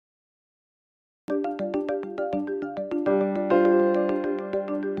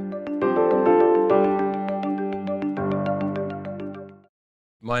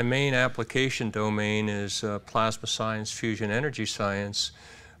my main application domain is plasma science, fusion energy science,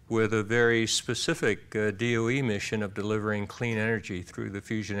 with a very specific DOE mission of delivering clean energy through the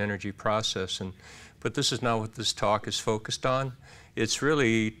fusion energy process. But this is not what this talk is focused on. It's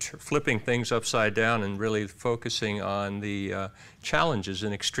really flipping things upside down and really focusing on the challenges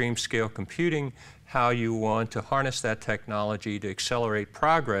in extreme scale computing, how you want to harness that technology to accelerate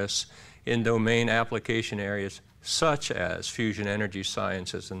progress in domain application areas such as fusion energy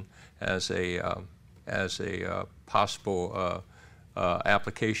sciences and as a possible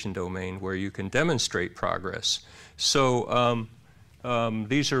application domain where you can demonstrate progress. So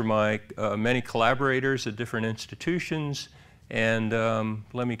these are my many collaborators at different institutions, and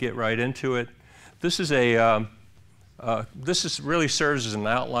let me get right into it. This is really serves as an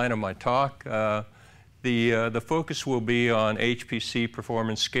outline of my talk. The focus will be on HPC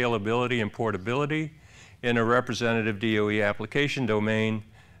performance scalability and portability in a representative DOE application domain,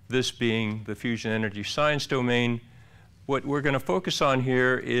 this being the fusion energy science domain. What we're going to focus on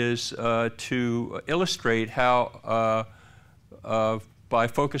here is to illustrate how, by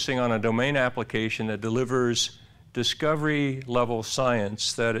focusing on a domain application that delivers discovery-level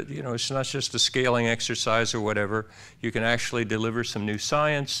science, that it's not just a scaling exercise or whatever. You can actually deliver some new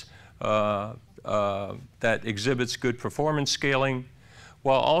science that exhibits good performance scaling,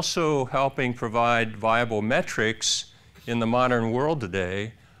 while also helping provide viable metrics in the modern world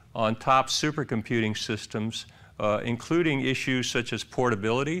today on top supercomputing systems, including issues such as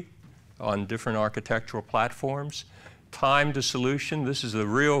portability on different architectural platforms, time to solution. This is the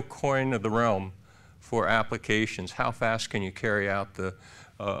real coin of the realm for applications. How fast can you carry out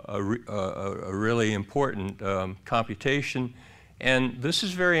a really important computation? And this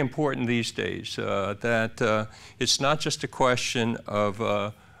is very important these days, that it's not just a question of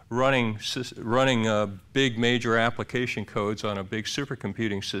running big major application codes on a big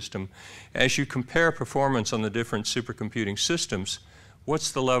supercomputing system. As you compare performance on the different supercomputing systems, what's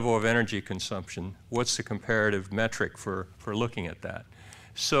the level of energy consumption? What's the comparative metric for looking at that?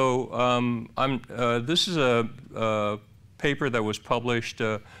 So this is a paper that was published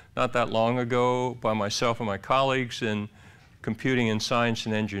not that long ago by myself and my colleagues in Computing in Science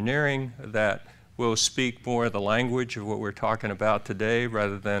and Engineering that will speak more the language of what we're talking about today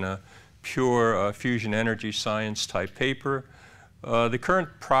rather than a pure fusion energy science type paper. The current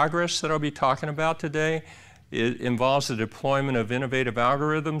progress that I'll be talking about today involves the deployment of innovative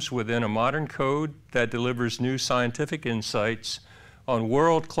algorithms within a modern code that delivers new scientific insights on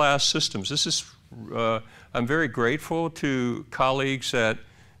world-class systems. This is, I'm very grateful to colleagues at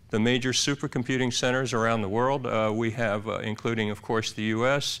the major supercomputing centers around the world. We have, including, of course, the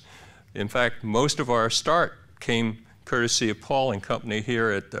US. In fact, most of our start came courtesy of Paul and company here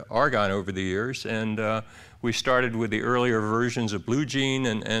at Argonne over the years. And we started with the earlier versions of Blue Gene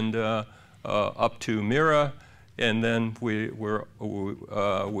and up to Mira. And then we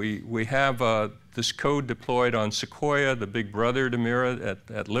have this code deployed on Sequoia, the big brother to Mira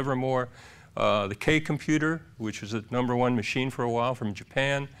at Livermore. The K computer, which was the #1 machine for a while from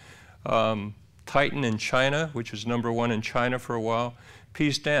Japan. Titan in China, which was #1 in China for a while.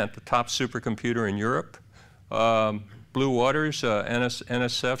 Peasdant, the top supercomputer in Europe. Blue Waters,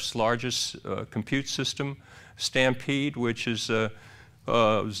 NSF's largest compute system. Stampede, which is a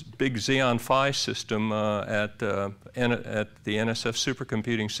big Xeon Phi system at the NSF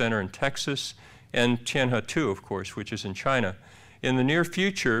Supercomputing Center in Texas. And Tianhe 2, of course, which is in China. In the near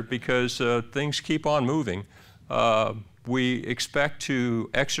future, because things keep on moving, we expect to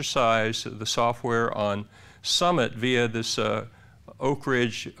exercise the software on Summit via this Oak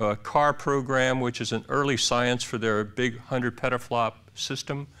Ridge CAR program, which is an early science for their big 100 petaflop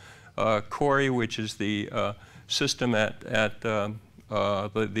system. Cori, which is the system at the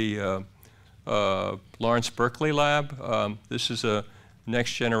Lawrence Berkeley Lab. This is a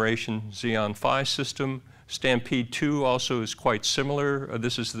next generation Xeon Phi system. Stampede 2 also is quite similar.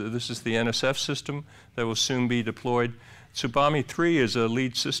 This is the NSF system that will soon be deployed. Tsubame 3 is a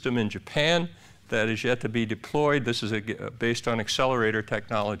lead system in Japan that is yet to be deployed. This is based on accelerator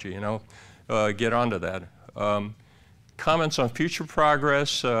technology, and I'll get onto that. Comments on future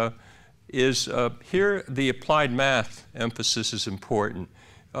progress is here the applied math emphasis is important.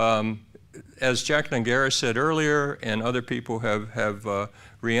 As Jack Nangara said earlier, and other people have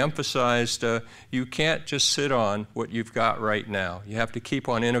re-emphasized, you can't just sit on what you've got right now. You have to keep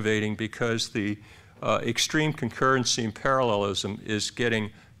on innovating because the extreme concurrency and parallelism is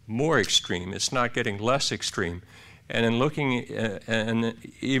getting more extreme. It's not getting less extreme. And in looking and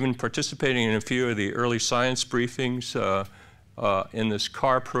even participating in a few of the early science briefings in this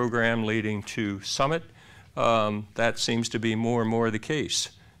CAR program leading to Summit, that seems to be more and more the case.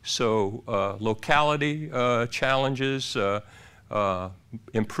 So locality challenges,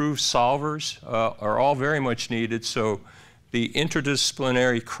 improved solvers are all very much needed. So the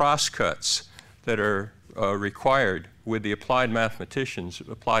interdisciplinary crosscuts that are required with the applied mathematicians,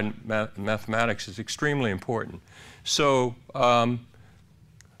 mathematics is extremely important. So,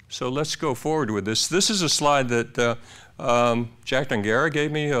 so let's go forward with this. This is a slide that Jack Dungara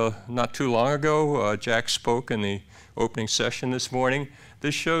gave me not too long ago. Jack spoke in the opening session this morning.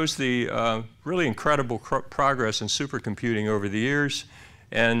 This shows the really incredible progress in supercomputing over the years,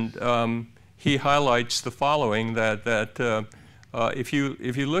 and he highlights the following: that if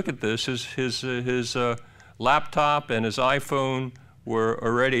you look at this, his laptop and his iPhone were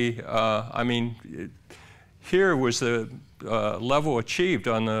already. I mean, here was the level achieved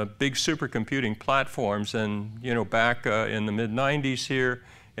on the big supercomputing platforms, and back in the mid-90s here,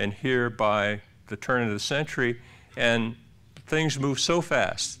 and here by the turn of the century, and things move so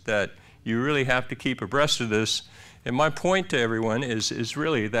fast that you really have to keep abreast of this. And my point to everyone is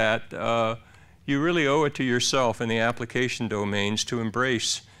really that you really owe it to yourself in the application domains to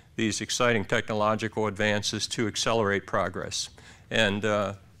embrace these exciting technological advances to accelerate progress. And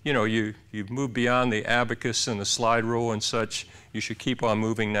you've moved beyond the abacus and the slide rule and such. You should keep on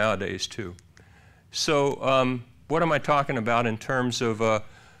moving nowadays too. So what am I talking about in terms of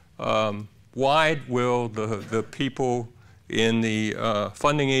why will the people in the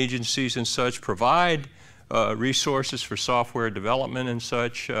funding agencies and such provide resources for software development and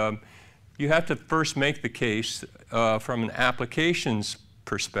such? You have to first make the case from an applications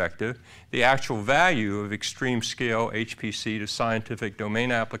perspective, the actual value of extreme scale HPC to scientific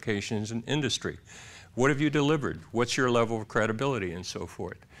domain applications and industry. What have you delivered? What's your level of credibility and so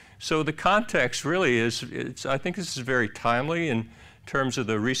forth? So the context really is, I think this is very timely in terms of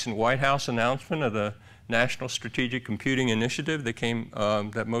the recent White House announcement of the National Strategic Computing Initiative that came,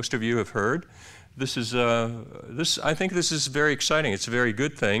 that most of you have heard. This is, I think this is very exciting. It's a very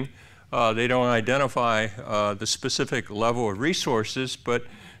good thing. They don't identify the specific level of resources, but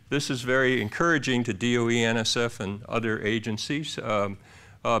this is very encouraging to DOE, NSF, and other agencies. Bill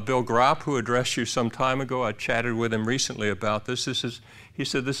Gropp, who addressed you some time ago, I chatted with him recently about this. He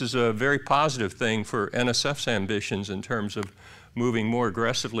said this is a very positive thing for NSF's ambitions in terms of moving more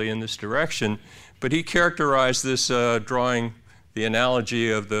aggressively in this direction. But he characterized this drawing the analogy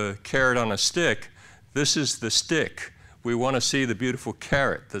of the carrot on a stick. This is the stick. We want to see the beautiful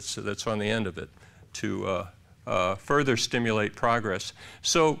carrot that's on the end of it to further stimulate progress.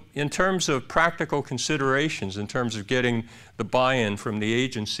 So in terms of practical considerations, in terms of getting the buy-in from the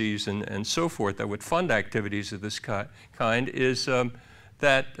agencies and so forth that would fund activities of this kind, is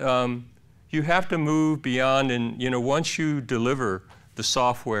that you have to move beyond, and once you deliver the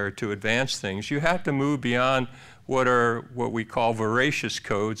software to advance things, you have to move beyond what we call voracious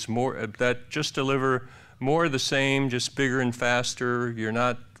codes, that just deliver more of the same, just bigger and faster. You're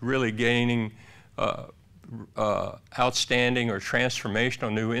not really gaining outstanding or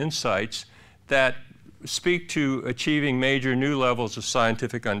transformational new insights that speak to achieving major new levels of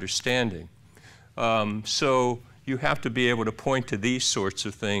scientific understanding. So you have to be able to point to these sorts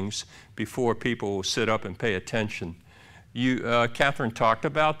of things before people will sit up and pay attention. Catherine talked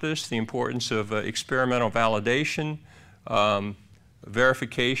about this, the importance of experimental validation,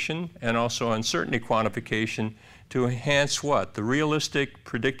 verification, and also uncertainty quantification to enhance what? The realistic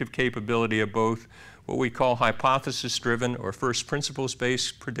predictive capability of both what we call hypothesis-driven or first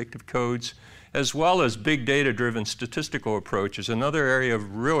principles-based predictive codes, as well as big data-driven statistical approaches. Another area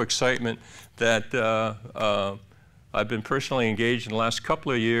of real excitement that I've been personally engaged in the last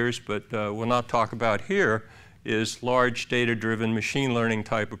couple of years, but will not talk about here, is large data-driven machine learning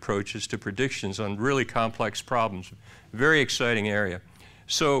type approaches to predictions on really complex problems. Very exciting area.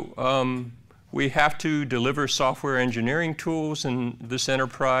 So we have to deliver software engineering tools in this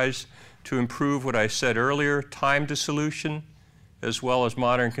enterprise to improve what I said earlier, time to solution, as well as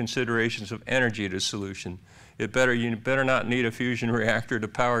modern considerations of energy to solution. You better not need a fusion reactor to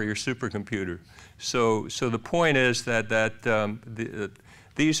power your supercomputer. So the point is that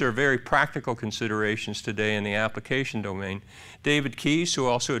these are very practical considerations today in the application domain. David Keyes, who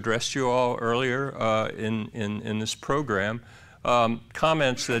also addressed you all earlier in this program,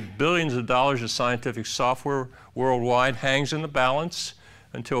 comments that billions of dollars of scientific software worldwide hangs in the balance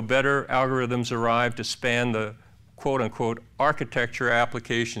until better algorithms arrive to span the quote-unquote architecture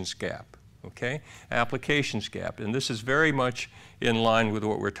applications gap. Okay? Applications gap. And this is very much in line with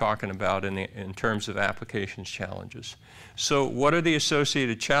what we're talking about in terms of applications challenges. So what are the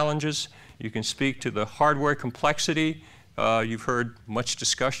associated challenges? You can speak to the hardware complexity. You've heard much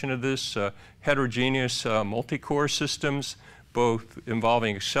discussion of this, heterogeneous multi-core systems, both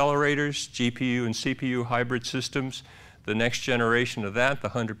involving accelerators, GPU and CPU hybrid systems. The next generation of that, the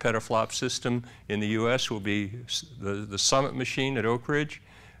 100 petaflop system in the US, will be the Summit machine at Oak Ridge.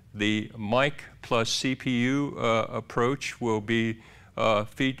 The mic plus CPU approach will be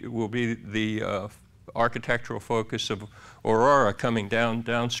the architectural focus of Aurora coming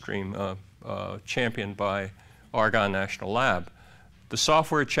downstream, championed by Argonne National Lab. The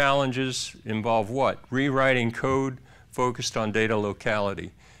software challenges involve what? Rewriting code focused on data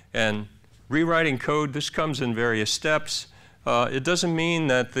locality. And rewriting code, this comes in various steps. It doesn't mean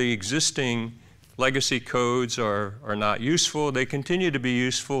that the existing legacy codes are not useful. They continue to be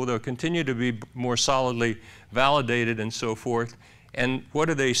useful. They'll continue to be more solidly validated and so forth. And what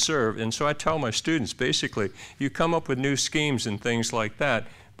do they serve? And so I tell my students, basically, you come up with new schemes and things like that,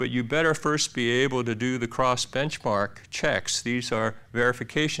 but you better first be able to do the cross-benchmark checks. These are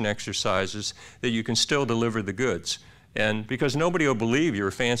verification exercises that you can still deliver the goods. And because nobody will believe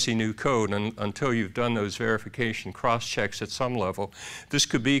your fancy new code until you've done those verification cross-checks at some level. This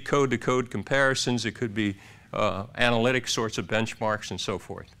could be code-to-code comparisons. It could be analytic sorts of benchmarks and so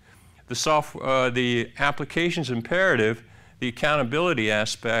forth. The application's imperative, the accountability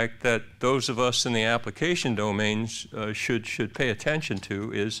aspect that those of us in the application domains should pay attention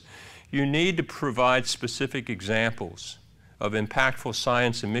to is you need to provide specific examples of impactful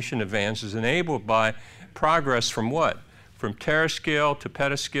science and mission advances enabled by progress from what? From terascale to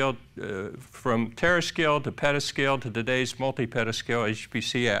petascale, from terascale to petascale to today's multi-petascale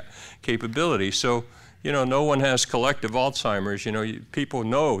HPC capability. So, you know, no one has collective Alzheimer's. You know, people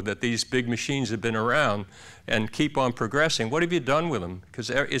know that these big machines have been around and keep on progressing. What have you done with them? Because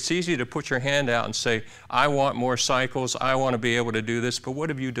it's easy to put your hand out and say, I want more cycles, I want to be able to do this, but what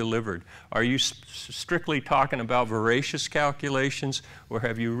have you delivered? Are you strictly talking about voracious calculations, or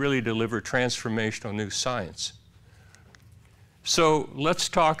have you really delivered transformational new science? So let's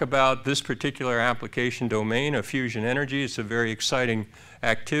talk about this particular application domain of fusion energy. It's a very exciting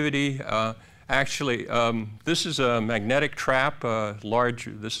activity. Actually, this is a magnetic trap,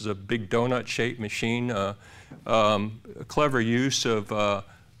 this is a big donut-shaped machine, a clever use of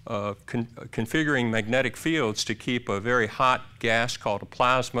configuring magnetic fields to keep a very hot gas called a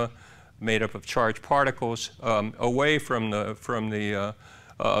plasma made up of charged particles away from the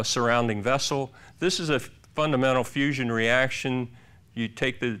surrounding vessel. This is a fundamental fusion reaction. You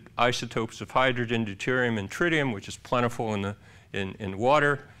take the isotopes of hydrogen, deuterium, and tritium, which is plentiful in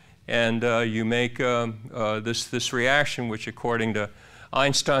water, and you make this reaction, which according to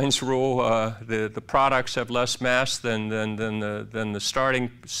Einstein's rule, the products have less mass than the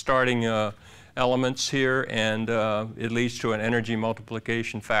starting elements here, and it leads to an energy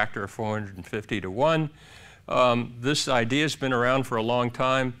multiplication factor of 450 to 1. This idea has been around for a long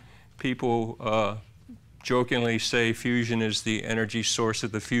time. People jokingly say fusion is the energy source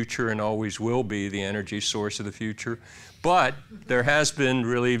of the future and always will be the energy source of the future. But there has been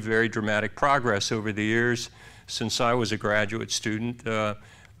really very dramatic progress over the years. Since I was a graduate student,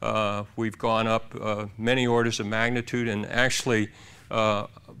 we've gone up many orders of magnitude, and actually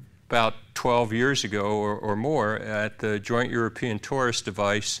about 12 years ago or more at the Joint European Torus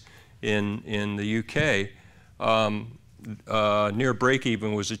device in the UK, near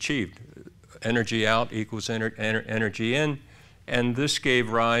break-even was achieved. Energy out equals energy in. And this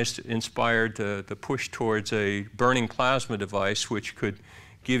gave rise, inspired the push towards a burning plasma device, which could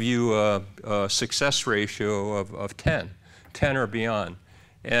give you a success ratio of 10 or beyond.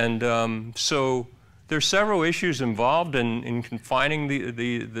 And so there's several issues involved in confining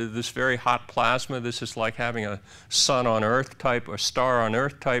this very hot plasma. This is like having a sun on Earth type, a star on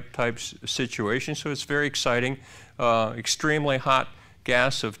Earth type situation. So it's very exciting. Extremely hot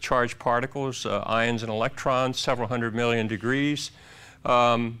gas of charged particles, ions and electrons, several hundred million degrees.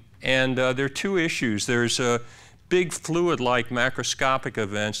 And there are two issues. There's big fluid-like macroscopic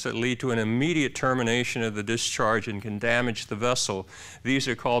events that lead to an immediate termination of the discharge and can damage the vessel. These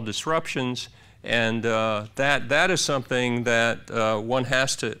are called disruptions, and that is something that one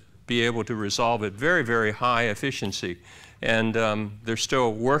has to be able to resolve at very, very high efficiency. And there's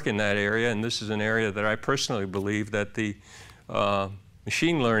still work in that area, and this is an area that I personally believe that the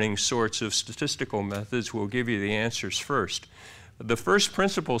machine learning sorts of statistical methods will give you the answers first. The first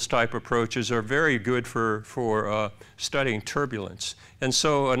principles type approaches are very good for studying turbulence. And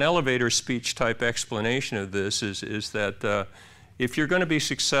so an elevator speech type explanation of this is that if you're going to be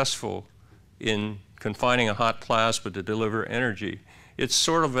successful in confining a hot plasma to deliver energy, it's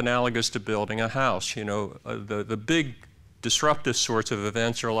sort of analogous to building a house. You know, the big disruptive sorts of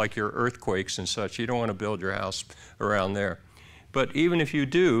events are like your earthquakes and such. You don't want to build your house around there. But even if you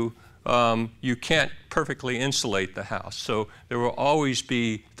do, you can't perfectly insulate the house. So there will always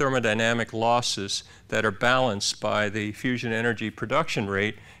be thermodynamic losses that are balanced by the fusion energy production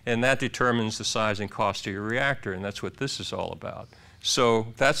rate, and that determines the size and cost of your reactor, and that's what this is all about.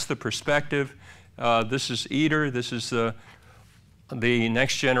 So that's the perspective. This is ITER. This is the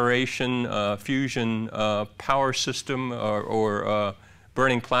next generation fusion power system or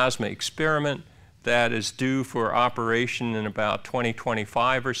burning plasma experiment that is due for operation in about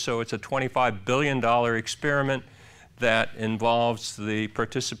 2025 or so. It's a $25 billion experiment that involves the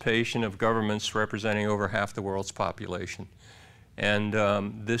participation of governments representing over half the world's population. And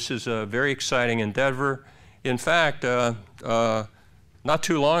this is a very exciting endeavor. In fact, not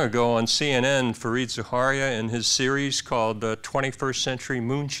too long ago on CNN, Fareed Zakaria in his series called 21st Century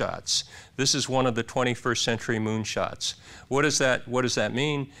Moonshots. This is one of the 21st century moonshots. What does that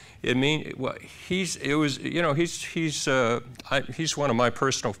mean? It means, well, he's one of my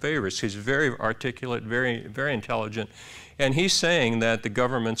personal favorites. He's very articulate, very intelligent, and he's saying that the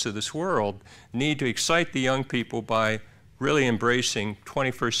governments of this world need to excite the young people by really embracing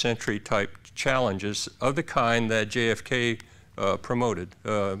 21st century type challenges of the kind that JFK promoted,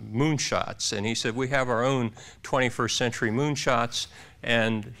 moonshots. And he said, we have our own 21st century moonshots,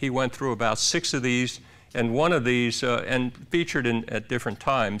 and he went through about 6 of these, and one of these, and featured at different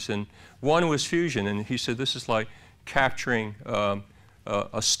times, and one was fusion, and he said, this is like capturing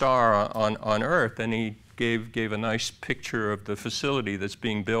a star on Earth, and he gave a nice picture of the facility that's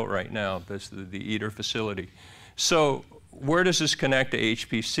being built right now, that's the ITER facility. So where does this connect to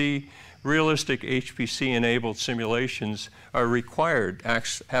HPC? Realistic HPC-enabled simulations are required,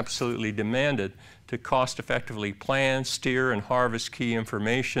 absolutely demanded, to cost-effectively plan, steer, and harvest key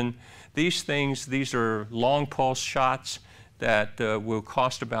information. These are long pulse shots that will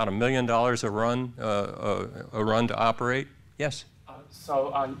cost about $1 million a run to operate. Yes?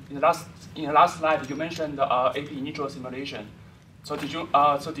 In the last slide, you mentioned AP initial simulation. So did you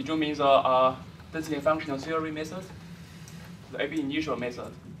mean the density functional theory method? The AP initial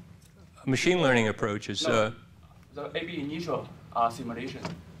method? Machine learning approaches. No, the AP initial simulation.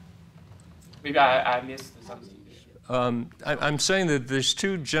 Maybe I missed something. I'm saying that there's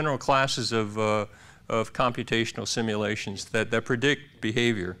 2 general classes of computational simulations that predict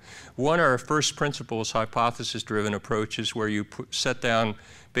behavior. One are first principles hypothesis-driven approaches where you set down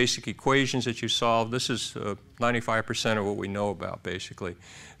basic equations that you solve. This is 95% of what we know about, basically.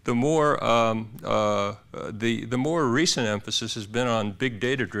 The more recent emphasis has been on big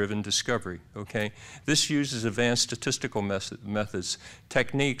data-driven discovery. Okay, this uses advanced statistical methods,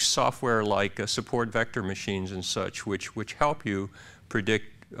 techniques, software like support vector machines and such, which help you predict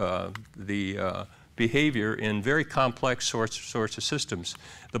the behavior in very complex sorts of systems.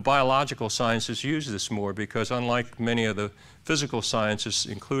 The biological sciences use this more because, unlike many of the physical sciences,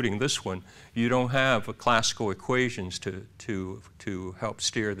 including this one, you don't have classical equations to help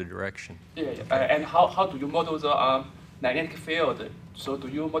steer the direction. Yeah. And how do you model the magnetic field? So do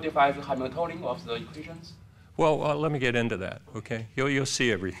you modify the Hamiltonian of the equations? Well, let me get into that. Okay, you'll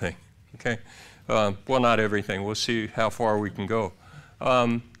see everything. Okay, well, not everything. We'll see how far we can go.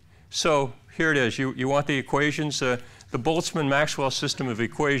 So here it is. You want the equations. The Boltzmann-Maxwell system of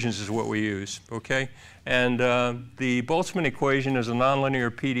equations is what we use, okay? And the Boltzmann equation is a nonlinear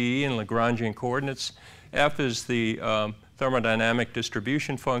PDE in Lagrangian coordinates. F is the thermodynamic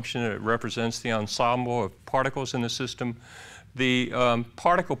distribution function. It represents the ensemble of particles in the system. The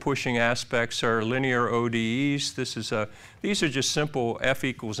particle pushing aspects are linear ODEs. These are just simple F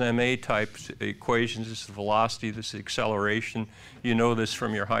equals ma type equations. This is velocity, this is acceleration. You know this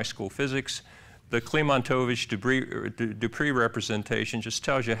from your high school physics. The Klimantovich-Dupree representation just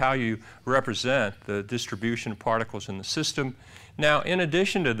tells you how you represent the distribution of particles in the system. Now, in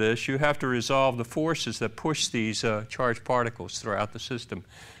addition to this, you have to resolve the forces that push these charged particles throughout the system.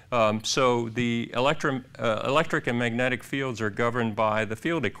 So the electric and magnetic fields are governed by the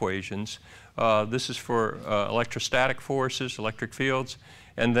field equations. This is for electrostatic forces, electric fields,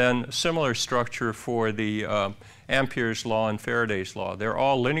 and then a similar structure for the Ampere's law and Faraday's law. They're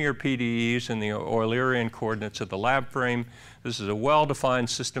all linear PDEs in the Eulerian coordinates of the lab frame. This is a well-defined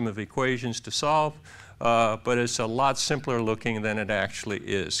system of equations to solve, but it's a lot simpler looking than it actually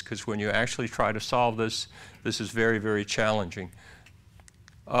is, because when you actually try to solve this, this is very, very challenging.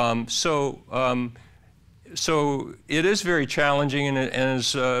 So it is very challenging, and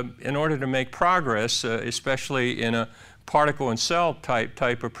in order to make progress, especially in a particle and cell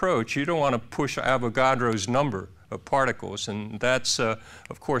type approach, you don't want to push Avogadro's number of particles, and that's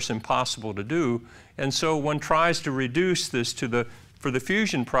of course impossible to do. And so one tries to reduce this to the For the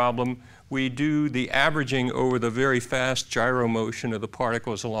fusion problem, we do the averaging over the very fast gyro motion of the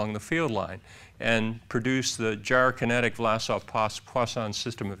particles along the field line and produce the gyrokinetic Vlasov-Poisson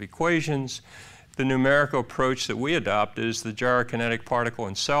system of equations. The numerical approach that we adopt is the gyrokinetic particle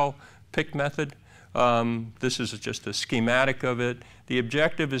and cell pick method. This is just a schematic of it. The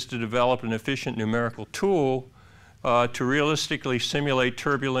objective is to develop an efficient numerical tool to realistically simulate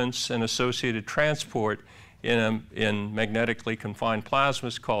turbulence and associated transport in magnetically confined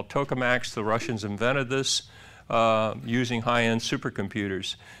plasmas called tokamaks. The Russians invented this using high-end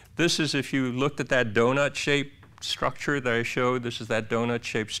supercomputers. This is, if you looked at that donut-shaped structure that I showed, this is that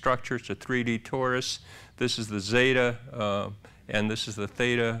donut-shaped structure. It's a 3D torus. This is the zeta, and this is the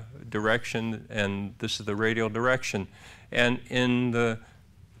theta direction, and this is the radial direction. And in the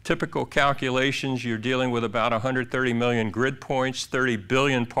typical calculations, you're dealing with about 130 million grid points, 30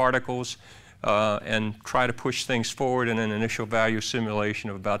 billion particles, and try to push things forward in an initial value simulation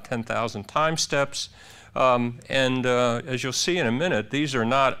of about 10,000 time steps. As you'll see in a minute, these are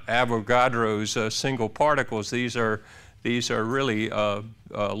not Avogadro's single particles. These are really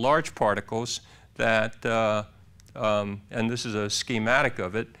large particles that, and this is a schematic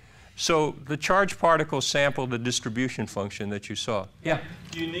of it. So the charged particles sample the distribution function that you saw. Yeah?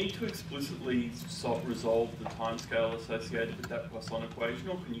 Do you need to explicitly resolve the timescale associated with that Poisson equation,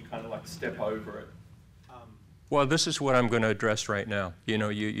 or can you kind of like step over it? Well, this is what I'm going to address right now. You know,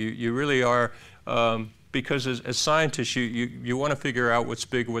 you really are, because as scientists, you want to figure out what's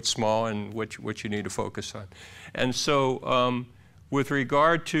big, what's small, and what you need to focus on. And so with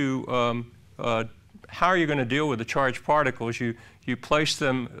regard to how are you going to deal with the charged particles, you place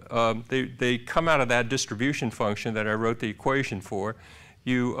them, they come out of that distribution function that I wrote the equation for.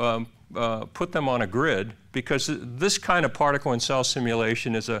 You put them on a grid, because this kind of particle and cell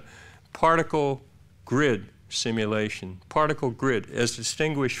simulation is a particle grid simulation. Particle grid, as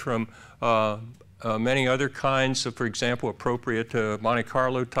distinguished from many other kinds of, for example, appropriate to Monte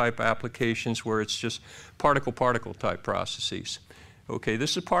Carlo type applications where it's just particle-particle type processes. Okay,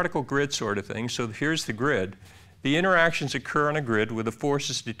 this is a particle grid sort of thing, so here's the grid. The interactions occur on a grid with the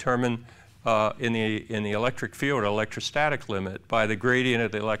forces determined in the electric field or electrostatic limit by the gradient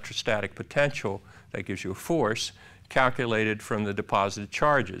of the electrostatic potential, that gives you a force, calculated from the deposited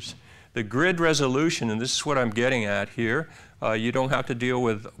charges. The grid resolution, and this is what I'm getting at here, you don't have to deal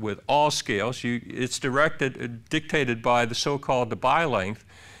with all scales. It's dictated by the so-called Debye length,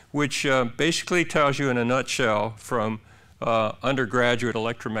 which basically tells you in a nutshell from undergraduate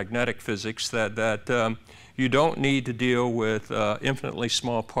electromagnetic physics that you don't need to deal with infinitely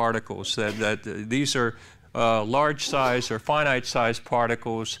small particles, that these are large size or finite size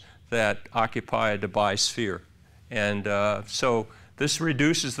particles that occupy a Debye sphere. And so this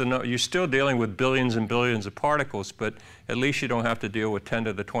reduces the number. You're still dealing with billions and billions of particles, but at least you don't have to deal with 10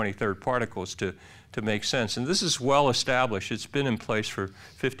 to the 23rd particles to make sense. And this is well established. It's been in place for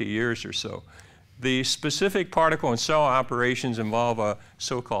 50 years or so. The specific particle and cell operations involve a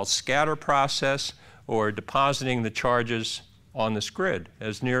so-called scatter process, or depositing the charges on this grid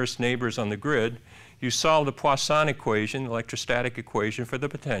as nearest neighbors on the grid. You solve the Poisson equation, electrostatic equation for the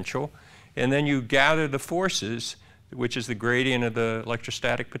potential, and then you gather the forces, which is the gradient of the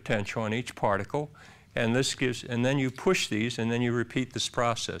electrostatic potential on each particle, and then you push these, and then you repeat this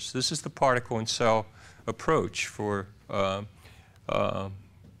process. This is the particle and cell approach for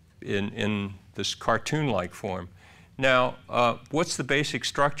in this cartoon-like form. Now, what's the basic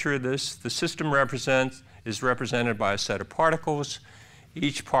structure of this? The system is represented by a set of particles.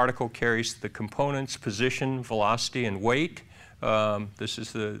 Each particle carries the components, position, velocity, and weight. This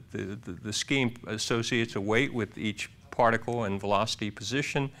is the scheme associates a weight with each particle and velocity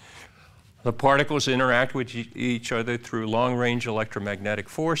position. The particles interact with each other through long-range electromagnetic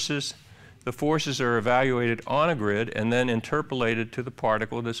forces. The forces are evaluated on a grid and then interpolated to the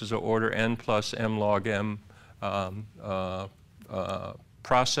particle. This is an order n plus m log m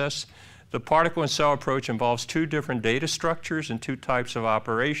process. The particle and cell approach involves two different data structures and two types of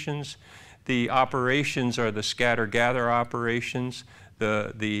operations. The operations are the scatter-gather operations.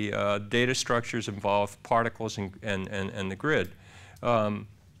 The data structures involve particles and the grid.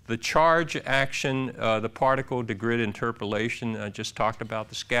 The charge action, the particle to grid interpolation, I just talked about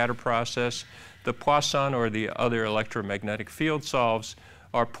the scatter process. The Poisson or the other electromagnetic field solves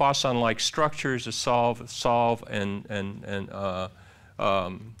are Poisson-like structures to solve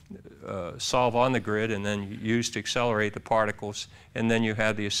on the grid and then used to accelerate the particles, and then you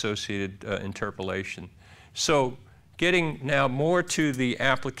have the associated interpolation. So getting now more to the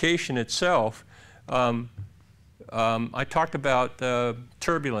application itself, I talked about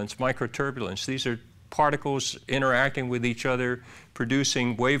turbulence, microturbulence. These are particles interacting with each other,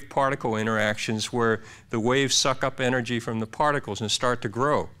 producing wave-particle interactions where the waves suck up energy from the particles and start to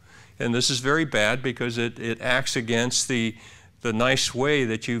grow. And this is very bad because it acts against the nice way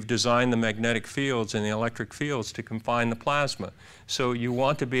that you've designed the magnetic fields and the electric fields to confine the plasma. So you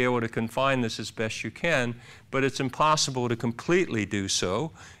want to be able to confine this as best you can, but it's impossible to completely do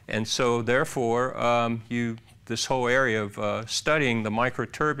so. And so therefore, this whole area of studying the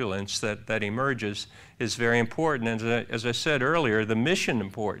microturbulence that emerges is very important. And as I said earlier, the mission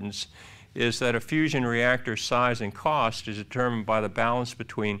importance is that a fusion reactor size and cost is determined by the balance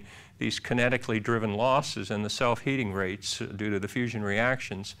between these kinetically driven losses and the self-heating rates due to the fusion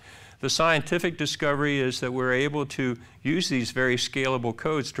reactions. The scientific discovery is that we're able to use these very scalable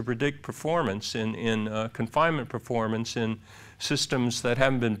codes to predict performance in confinement performance in systems that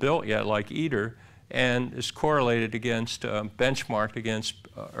haven't been built yet, like ITER, and is correlated against, benchmarked against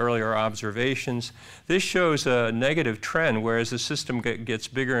earlier observations. This shows a negative trend, whereas the system gets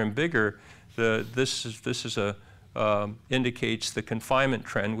bigger and bigger. This indicates the confinement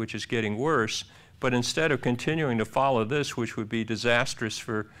trend, which is getting worse. But instead of continuing to follow this, which would be disastrous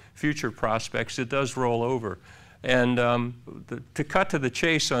for future prospects, it does roll over. And to cut to the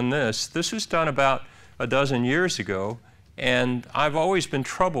chase on this was done about a dozen years ago. And I've always been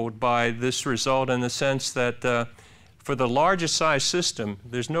troubled by this result in the sense that for the largest size system,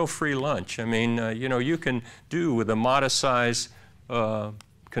 there's no free lunch. I mean, you know, you can do with a modest size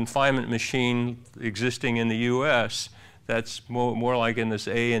confinement machine existing in the US that's more like in this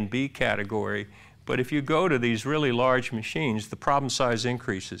A and B category. But if you go to these really large machines, the problem size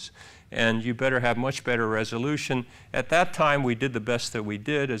increases. And you better have much better resolution. At that time, we did the best that we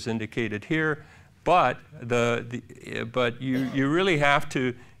did, as indicated here. But you really have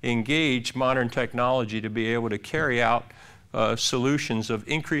to engage modern technology to be able to carry out solutions of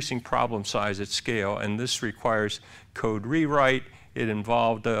increasing problem size at scale. And this requires code rewrite. It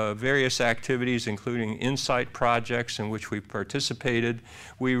involved various activities, including insight projects in which we participated.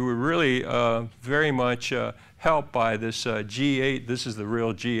 We were really very much helped by this G8. This is the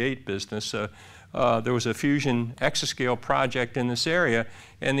real G8 business. There was a fusion exascale project in this area.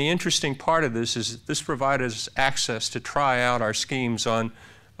 And the interesting part of this is this provided us access to try out our schemes on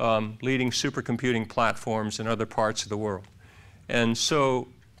leading supercomputing platforms in other parts of the world. And so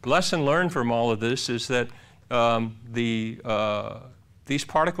lesson learned from all of this is that these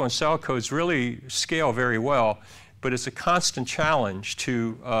particle and cell codes really scale very well, but it's a constant challenge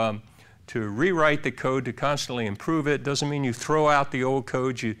to rewrite the code, to constantly improve it. Doesn't mean you throw out the old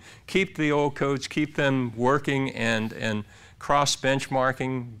codes. You keep the old codes, keep them working and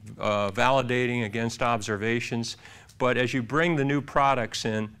cross-benchmarking, validating against observations. But as you bring the new products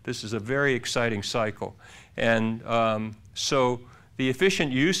in, this is a very exciting cycle. And so the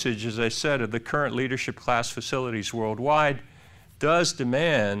efficient usage, as I said, of the current leadership class facilities worldwide does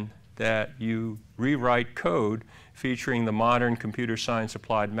demand that you rewrite code featuring the modern computer science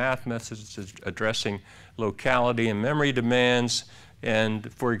applied math methods addressing locality and memory demands.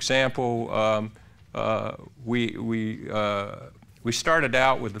 And for example, we started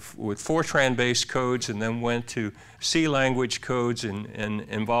out with Fortran-based codes and then went to C language codes and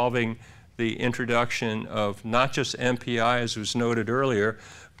involving the introduction of not just MPI, as was noted earlier,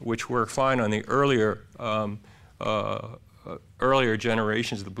 which worked fine on the earlier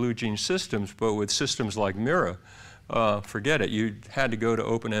generations of the blue gene systems, but with systems like Mira, forget it. You had to go to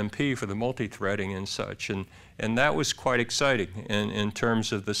OpenMP for the multi-threading and such, and that was quite exciting in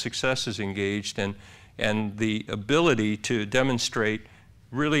terms of the successes engaged and the ability to demonstrate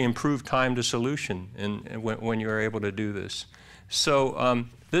really improved time to solution when you're able to do this. So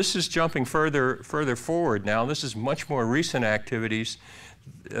this is jumping further forward now. This is much more recent activities.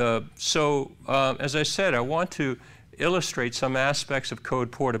 As I said, I want to illustrate some aspects of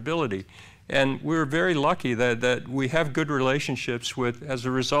code portability. And we're very lucky that we have good relationships with, as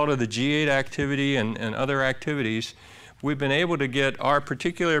a result of the G8 activity and other activities, we've been able to get our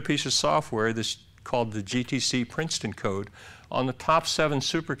particular piece of software, this called the GTC Princeton code, on the top 7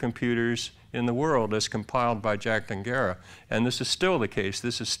 supercomputers in the world as compiled by Jack Dangara. And this is still the case.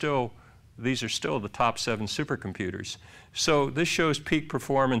 These are still the top 7 supercomputers. So this shows peak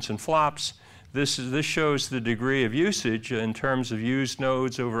performance in flops. This shows the degree of usage in terms of used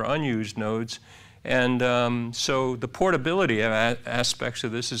nodes over unused nodes. And so the portability aspects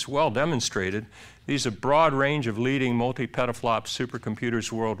of this is well demonstrated. These are a broad range of leading multi-petaflop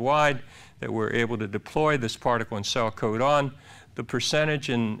supercomputers worldwide that we're able to deploy this particle and cell code on. The percentage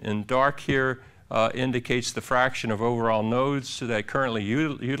in dark here indicates the fraction of overall nodes that currently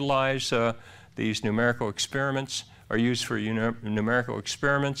utilize these numerical experiments, are used for numerical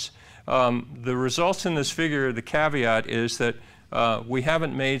experiments. The results in this figure, the caveat is that we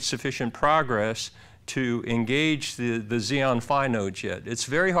haven't made sufficient progress to engage the Xeon Phi nodes yet. It's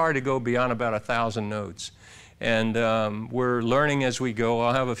very hard to go beyond about 1,000 nodes. And we're learning as we go.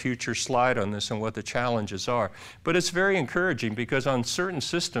 I'll have a future slide on this and what the challenges are. But it's very encouraging because on certain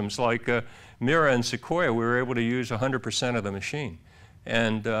systems like Mira and Sequoia, we were able to use 100% of the machine.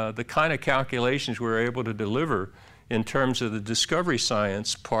 And the kind of calculations we were able to deliver in terms of the discovery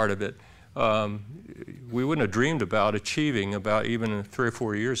science part of it, we wouldn't have dreamed about achieving about even 3 or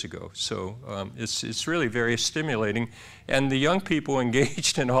 4 years ago. So it's really very stimulating. And the young people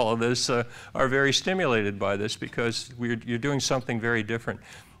engaged in all of this are very stimulated by this because you're doing something very different.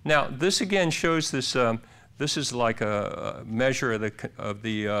 Now, this again shows this, this is like a measure of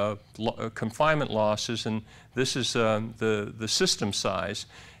the confinement losses, and this is the system size.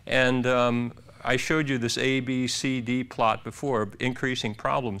 And I showed you this A, B, C, D plot before, increasing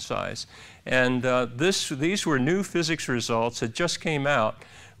problem size. And these were new physics results that just came out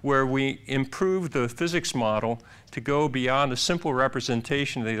where we improved the physics model to go beyond a simple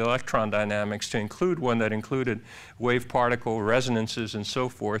representation of the electron dynamics to include one that included wave-particle resonances and so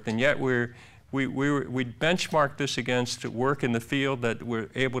forth. And yet we benchmarked this against work in the field that we're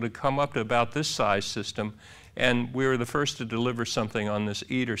able to come up to about this size system. And we were the first to deliver something on this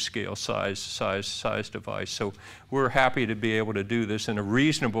ITER scale size device. So we're happy to be able to do this in a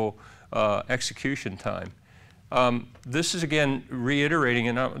reasonable execution time. This is again reiterating,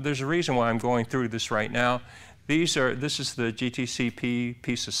 and there's a reason why I'm going through this right now. This is the GTCP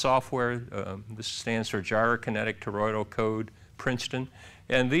piece of software. This stands for Gyrokinetic Toroidal Code Princeton.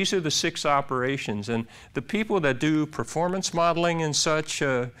 And these are the 6 operations. And the people that do performance modeling and such,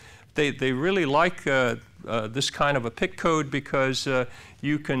 they really like this kind of a PIC code because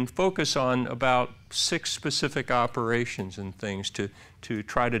you can focus on about 6 specific operations and things to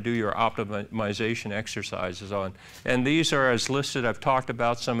try to do your optimization exercises on. And these are as listed. I've talked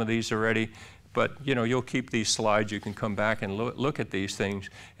about some of these already. But you'll keep these slides. You can come back and look at these things.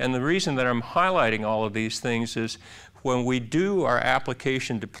 And the reason that I'm highlighting all of these things is when we do our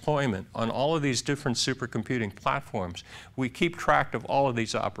application deployment on all of these different supercomputing platforms, we keep track of all of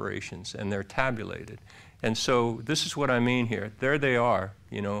these operations, and they're tabulated. And so this is what I mean here. There they are,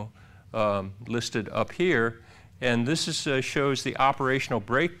 listed up here. And this is, shows the operational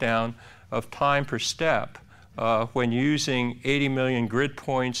breakdown of time per step. When using 80 million grid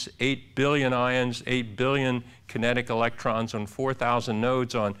points, 8 billion ions, 8 billion kinetic electrons on 4,000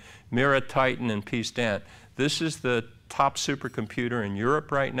 nodes on Mira, Titan, and Peace-Dant. This is the top supercomputer in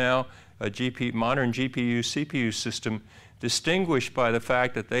Europe right now, a modern GPU, CPU system, distinguished by the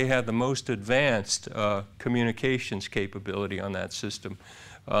fact that they have the most advanced communications capability on that system.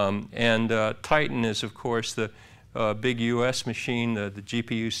 Titan is, of course, the big US machine, the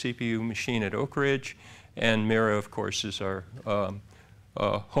GPU, CPU machine at Oak Ridge. And Mira, of course, is our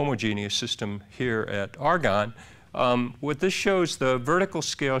homogeneous system here at Argonne. What this shows, the vertical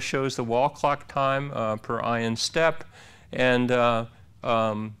scale shows the wall clock time per ion step. And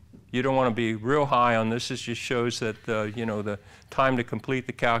you don't want to be real high on this. It just shows that the time to complete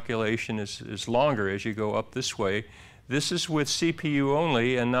the calculation is longer as you go up this way. This is with CPU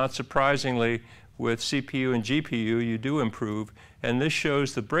only, and not surprisingly, with CPU and GPU, you do improve. And this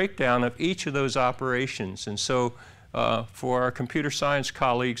shows the breakdown of each of those operations. And so for our computer science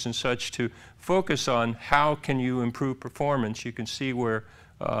colleagues and such to focus on how can you improve performance, you can see where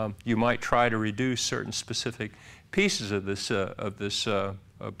you might try to reduce certain specific pieces of this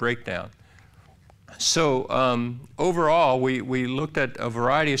breakdown. So overall, we looked at a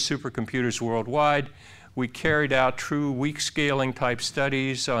variety of supercomputers worldwide. We carried out true weak scaling type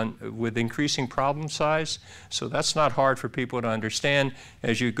studies with increasing problem size. So that's not hard for people to understand.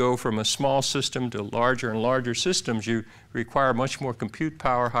 As you go from a small system to larger and larger systems, you require much more compute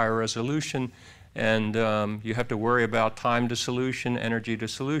power, higher resolution, and you have to worry about time to solution, energy to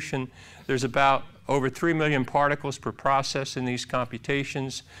solution. There's about over 3 million particles per process in these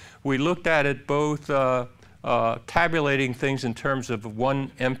computations. We looked at it both tabulating things in terms of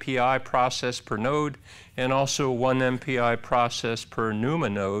 1 MPI process per node and also 1 MPI process per NUMA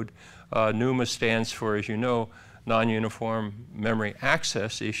node. NUMA stands for, as you know, non-uniform memory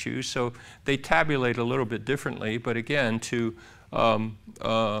access issues. So they tabulate a little bit differently, but again, to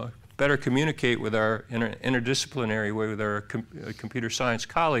better communicate with our interdisciplinary way with our computer science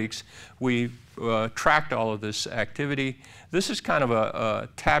colleagues, we tracked all of this activity. This is kind of a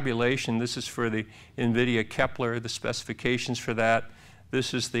tabulation. This is for the NVIDIA Kepler, the specifications for that.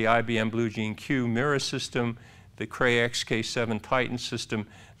 This is the IBM Blue Gene Q Mira system. the Cray XK7 Titan system.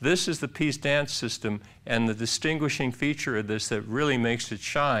 This is the Peace Dance system, and the distinguishing feature of this that really makes it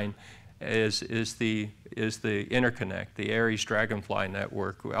shine is the interconnect, the Aries Dragonfly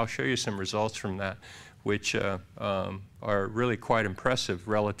network. I'll show you some results from that, which are really quite impressive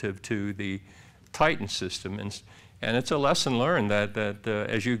relative to the Titan system. And it's a lesson learned that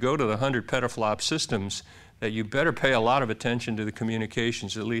as you go to the 100 petaflop systems, that you better pay a lot of attention to the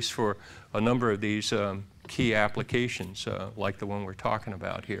communications, at least for a number of these key applications, like the one we're talking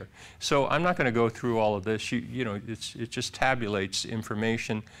about here. So I'm not going to go through all of this. You know, it just tabulates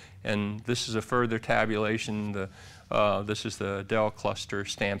information, and this is a further tabulation. This is the Dell Cluster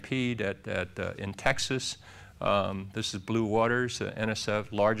Stampede in Texas. This is Blue Waters,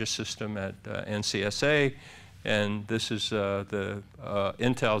 NSF, largest system at NCSA. And this is the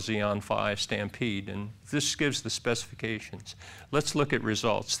Intel Xeon Phi Stampede, and this gives the specifications. Let's look at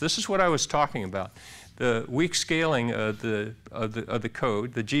results. This is what I was talking about. The weak scaling of the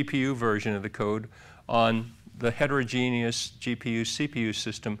code, the GPU version of the code, on the heterogeneous GPU-CPU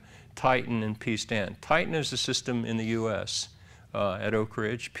system, Titan and Peace Dan. Titan is the system in the US at Oak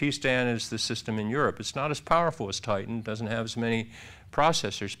Ridge. Peace Dan is the system in Europe. It's not as powerful as Titan, doesn't have as many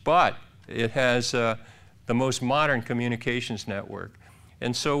processors, but it has the most modern communications network.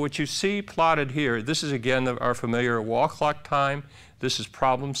 And so what you see plotted here, this is again our familiar wall clock time. This is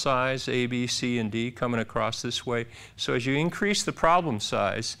problem size, A, B, C, and D coming across this way. So as you increase the problem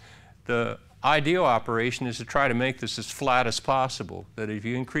size, the ideal operation is to try to make this as flat as possible. That if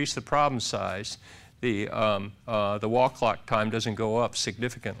you increase the problem size, the wall clock time doesn't go up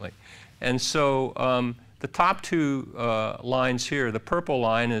significantly. And so the top two lines here, the purple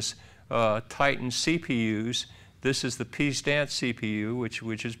line is Titan CPUs. This is the Peace Dance CPU,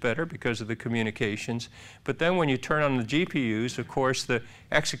 which is better because of the communications. But then when you turn on the GPUs, of course, the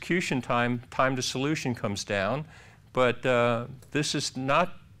execution time to solution comes down. But this is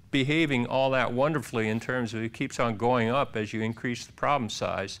not behaving all that wonderfully in terms of it keeps on going up as you increase the problem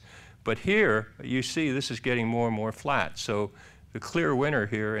size. But here, you see this is getting more and more flat. So the clear winner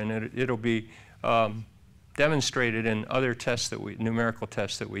here, and it'll be demonstrated in other tests numerical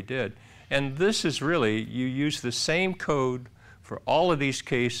tests that we did. And this is really, you use the same code for all of these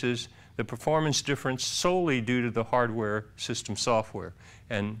cases, the performance difference solely due to the hardware system software.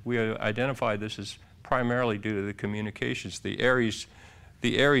 And we identified this as primarily due to the communications. The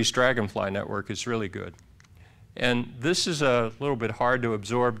Aries Dragonfly network is really good. And this is a little bit hard to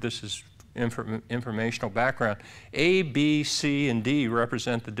absorb. This is informational background. A, B, C, and D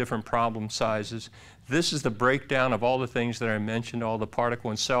represent the different problem sizes. This is the breakdown of all the things that I mentioned, all the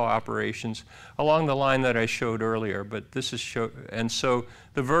particle and cell operations along the line that I showed earlier. But this is and so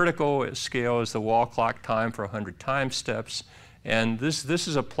the vertical scale is the wall clock time for 100 time steps. And this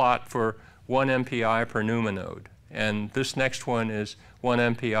is a plot for 1 MPI per NUMA node. And this next one is 1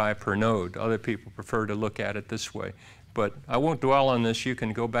 MPI per node. Other people prefer to look at it this way. But I won't dwell on this. You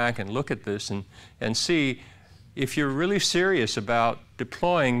can go back and look at this and see if you're really serious about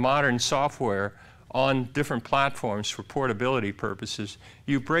deploying modern software on different platforms for portability purposes,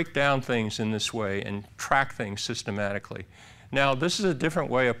 you break down things in this way and track things systematically. Now, this is a different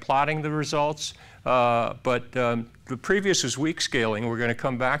way of plotting the results, but the previous was weak scaling. We're going to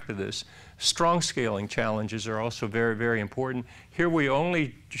come back to this. Strong scaling challenges are also very, very important. Here we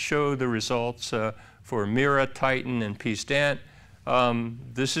only show the results for Mira, Titan, and Peace Dant.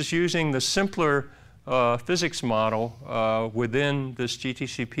 This is using the simpler physics model within this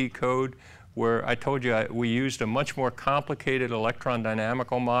GTCP code, where I told you we used a much more complicated electron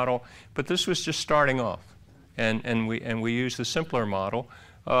dynamical model, but this was just starting off. And we used the simpler model.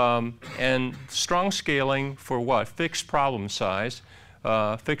 And strong scaling for what? Fixed problem size.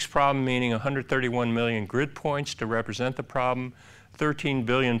 Fixed problem meaning 131 million grid points to represent the problem, 13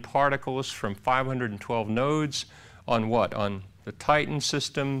 billion particles from 512 nodes on what? On the Titan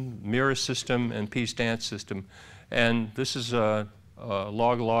system, Mira system, and Peace Dance system. And this is a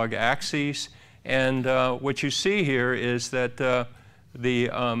log-log axes. And what you see here is that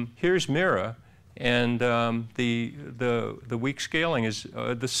here's Mira, and the weak scaling is,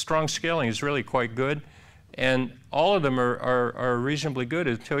 the strong scaling is really quite good. And all of them are reasonably good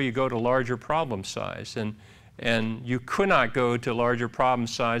until you go to larger problem size. And you could not go to larger problem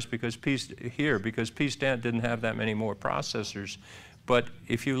size because Peace Dant didn't have that many more processors. But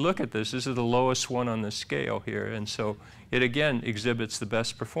if you look at this is the lowest one on the scale here, and so it again exhibits the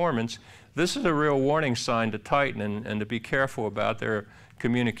best performance. This is a real warning sign to Titan and to be careful about their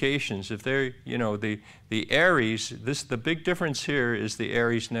communications. If they're, you know, the Aries, the big difference here is the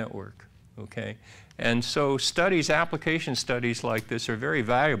Aries network, okay? And so studies, application studies like this are very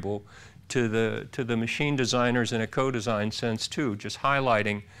valuable to the machine designers in a co-design sense too, just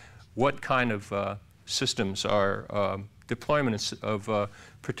highlighting what kind of systems are deployments of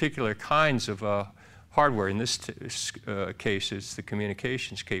particular kinds of hardware. In this case, it's the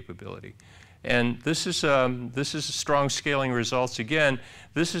communications capability. And this is strong scaling results. Again,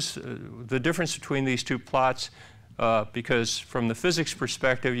 this is the difference between these two plots because from the physics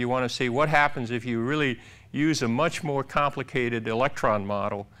perspective, you want to see what happens if you really use a much more complicated electron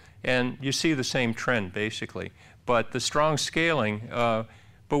model, and you see the same trend basically. But the strong scaling,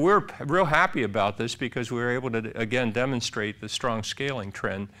 but we're real happy about this because we were able to, again, demonstrate the strong scaling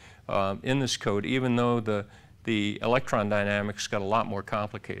trend in this code, even though the electron dynamics got a lot more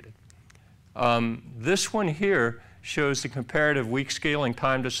complicated. This one here shows the comparative weak scaling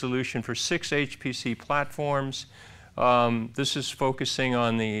time to solution for 6 HPC platforms. This is focusing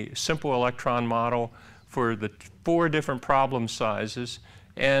on the simple electron model for the 4 different problem sizes.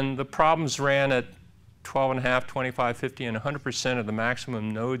 And the problems ran at 12.5, 25, 50, and 100% of the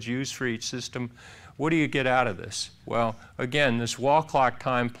maximum nodes used for each system. What do you get out of this? Well, again, this wall clock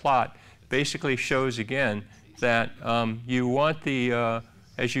time plot basically shows again that you want the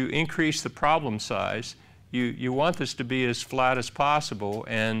as you increase the problem size, you want this to be as flat as possible.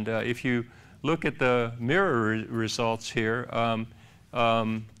 And if you look at the mirror results here,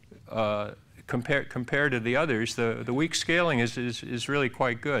 compared to the others, the weak scaling is really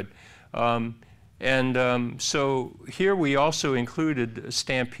quite good. So here we also included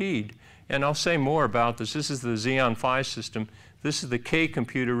Stampede. And I'll say more about this. This is the Xeon Phi system. This is the K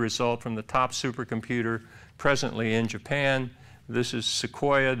computer result from the top supercomputer presently in Japan. This is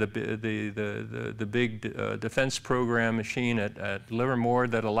Sequoia, the big defense program machine at Livermore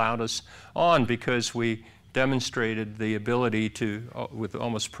that allowed us on because we demonstrated the ability to, with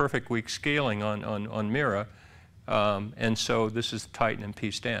almost perfect weak scaling on Mira. And so this is Titan and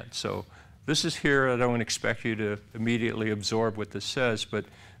P-Stan. So this is here. I don't expect you to immediately absorb what this says, but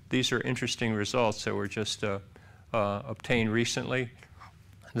these are interesting results that were just obtained recently.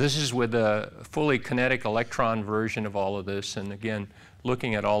 This is with a fully kinetic electron version of all of this, and again,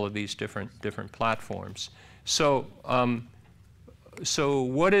 looking at all of these different platforms. So, so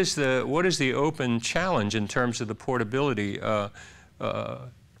what is the open challenge in terms of the portability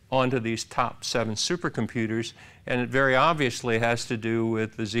onto these top 7 supercomputers? And it very obviously has to do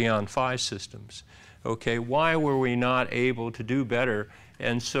with the Xeon Phi systems. Okay, why were we not able to do better?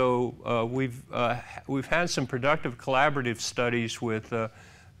 And so we've had some productive collaborative studies with the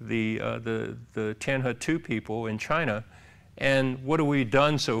Tianhe-2 people in China, and what have we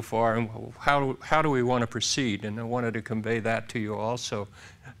done so far, and how do we want to proceed? And I wanted to convey that to you also.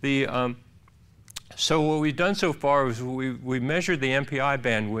 So what we've done so far is we measured the MPI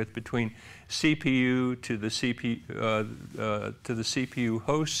bandwidth between CPU to the CPU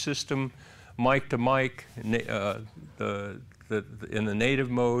host system, mic to mic, in the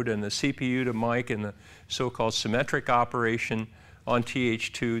native mode, and the CPU to mic in the so-called symmetric operation on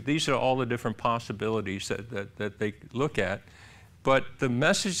TH2. These are all the different possibilities that they look at. But the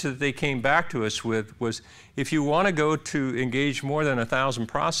message that they came back to us with was, if you want to go to engage more than 1,000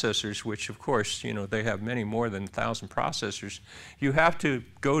 processors, which of course, you know, they have many more than 1,000 processors, you have to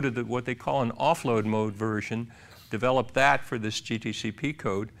go to what they call an offload mode version, develop that for this GTCP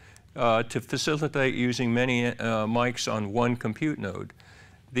code, to facilitate using many mics on one compute node.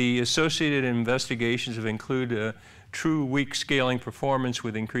 The associated investigations have included true weak scaling performance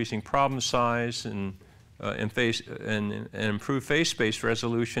with increasing problem size and improved phase space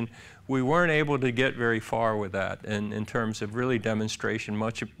resolution. We weren't able to get very far with that in terms of really demonstrating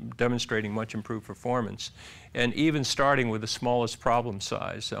much improved performance, and even starting with the smallest problem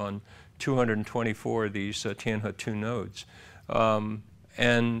size on 224 of these Tianhe-2 nodes. And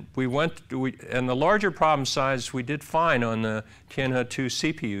and the larger problem size we did find on the Tianhe-2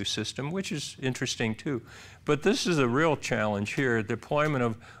 CPU system, which is interesting too. But this is a real challenge here, deployment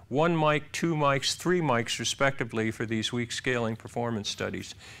of 1 mic, 2 mics, 3 mics respectively for these weak scaling performance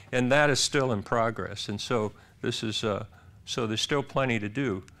studies. And that is still in progress. And so this is, so there's still plenty to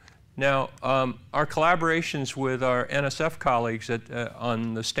do. Now, our collaborations with our NSF colleagues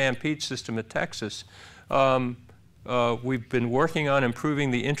on the Stampede system at Texas, we've been working on improving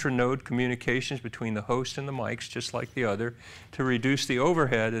the intranode communications between the host and the mics, just like the other, to reduce the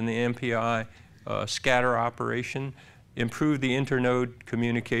overhead in the MPI scatter operation, improve the internode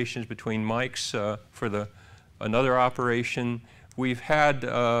communications between mics for another operation. We've had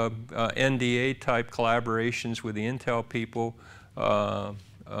NDA-type collaborations with the Intel people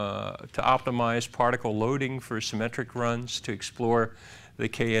to optimize particle loading for symmetric runs, to explore the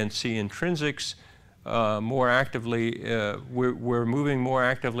KNC intrinsics. more actively, we're moving more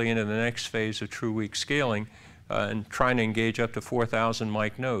actively into the next phase of true weak scaling and trying to engage up to 4,000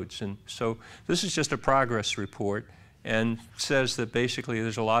 mic nodes. And so this is just a progress report and says that basically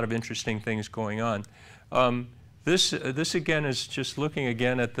there's a lot of interesting things going on. This again is just looking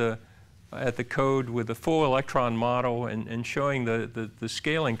again at the code with the full electron model and showing the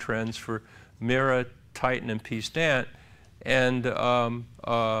scaling trends for Mira, Titan, and Peace-Dant. And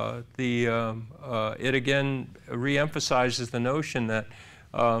it again re-emphasizes the notion that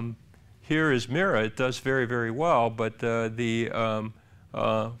here is Mira. It does very, very well, but in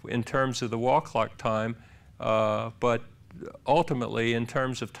terms of the wall clock time, but ultimately in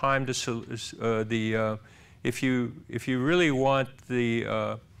terms of time to if you really want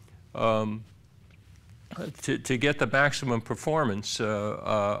the to get the maximum performance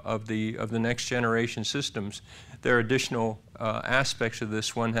of the next generation systems, there are additional aspects of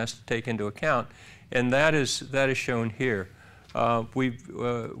this one has to take into account, and that is shown here.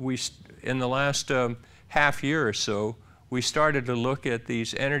 In the last half year or so, we started to look at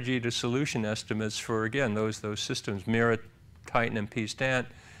these energy to solution estimates for, again, those systems, Mira, Titan, and Peace-Dant.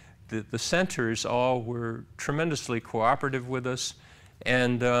 The centers all were tremendously cooperative with us.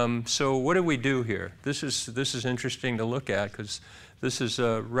 And so what do we do here? This is interesting to look at because this is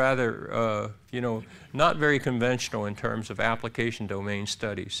rather, not very conventional in terms of application domain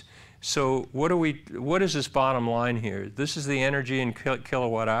studies. So what is this bottom line here? This is the energy in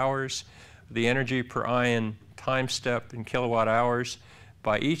kilowatt hours, the energy per ion time step in kilowatt hours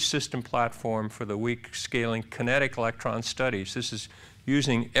by each system platform for the weak scaling kinetic electron studies. This is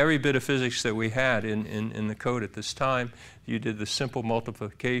using every bit of physics that we had in the code at this time. You did the simple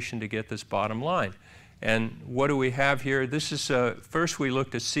multiplication to get this bottom line. And what do we have here? This is, first we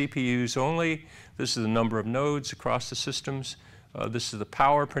looked at CPUs only. This is the number of nodes across the systems. This is the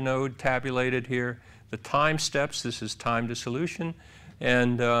power per node tabulated here. The time steps, this is time to solution.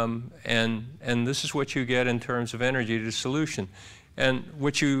 And this is what you get in terms of energy to solution. And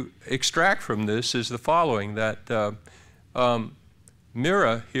what you extract from this is the following, that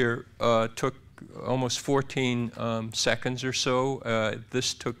Mira here took almost 14 seconds or so.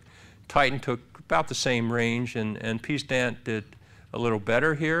 Titan took about the same range, and Peace-Dant did a little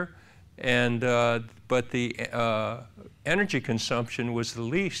better here. And but the energy consumption was the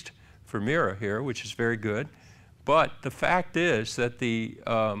least for Mira here, which is very good. But the fact is that the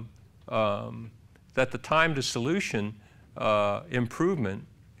time to solution improvement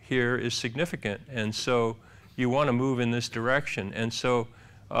here is significant, and so you want to move in this direction. And so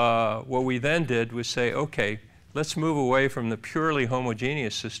what we then did was say, okay, let's move away from the purely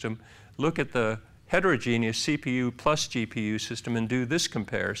homogeneous system, look at the heterogeneous CPU plus GPU system and do this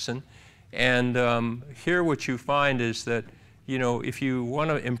comparison. And here what you find is that, if you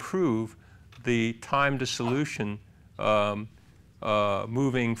want to improve the time to solution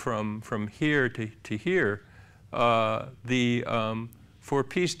moving from here to here, for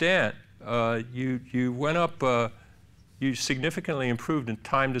Peace-Dant, you went up, you significantly improved in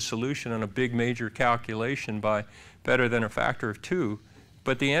time to solution on a big major calculation by better than a factor of 2,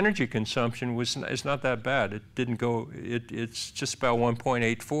 but the energy consumption is not that bad. It didn't go, it's just about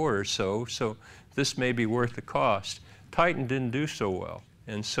 1.84 or so, so this may be worth the cost. Titan didn't do so well,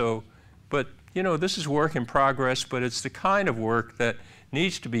 and so, but this is work in progress, but it's the kind of work that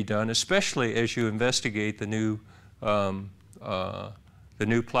needs to be done, especially as you investigate the new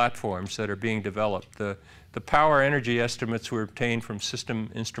platforms that are being developed. The power energy estimates were obtained from system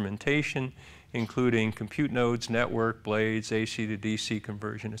instrumentation, including compute nodes, network, blades, AC to DC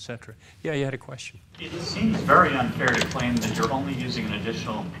conversion, etc. Yeah, you had a question. It seems very unfair to claim that you're only using an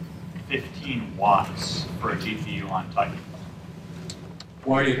additional 15 watts for a GPU on Titan.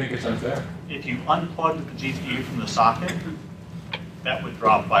 Why do you think it's unfair? If you unplugged the GPU from the socket, that would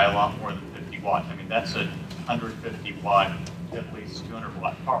drop by a lot more than 50 watts. I mean, that's a 150 watt, at least 200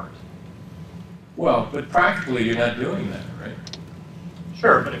 watt card. Well, but practically you're not doing that, right?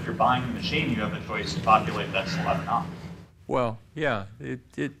 Sure, but if you're buying the machine, you have a choice to populate that slot or not. Well, yeah,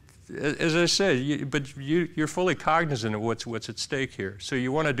 as I said, you're fully cognizant of what's at stake here. So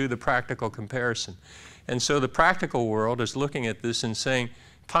you want to do the practical comparison. And so the practical world is looking at this and saying,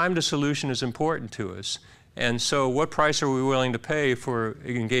 time to solution is important to us. And so what price are we willing to pay for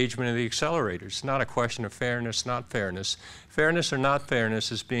engagement in the accelerators? It's not a question of fairness, not fairness. Fairness or not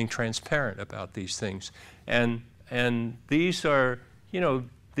fairness is being transparent about these things. And these are,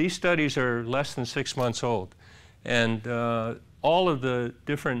 these studies are less than 6 months old. And all of the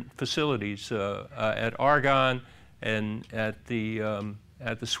different facilities at Argonne and at the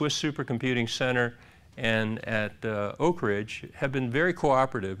Swiss Supercomputing Center and at Oak Ridge have been very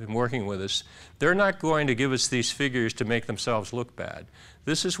cooperative in working with us. They're not going to give us these figures to make themselves look bad.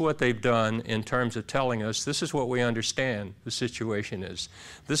 This is what they've done in terms of telling us this is what we understand the situation is.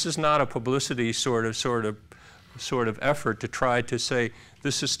 This is not a publicity sort of effort to try to say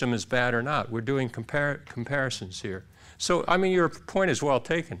this system is bad or not. We're doing comparisons here. So, I mean, your point is well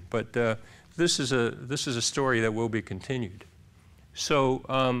taken, but this is a story that will be continued. So,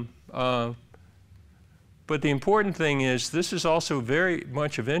 but the important thing is this is also very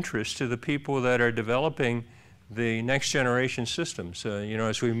much of interest to the people that are developing the next generation systems. You know,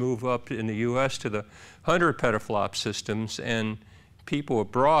 as we move up in the U.S. to the 100 petaflop systems, and people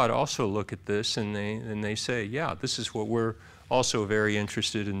abroad also look at this and they say, yeah, this is what we're also very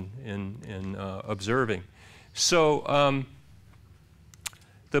interested in observing. So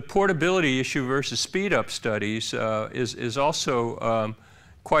the portability issue versus speed up studies is also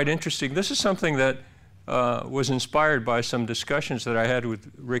quite interesting. This is something that was inspired by some discussions that I had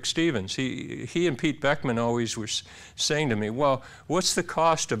with Rick Stevens. He and Pete Beckman always were saying to me, well, what's the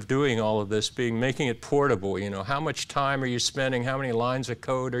cost of doing all of this, making it portable? You know, how much time are you spending? How many lines of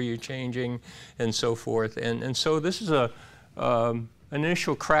code are you changing? And so forth. And so this is an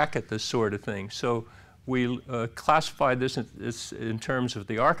initial crack at this sort of thing. So we classified this in terms of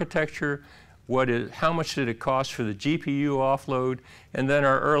the architecture, how much did it cost for the GPU offload, and then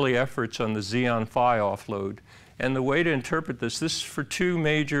our early efforts on the Xeon Phi offload. And the way to interpret this is for two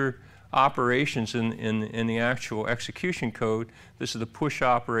major operations in the actual execution code. This is the push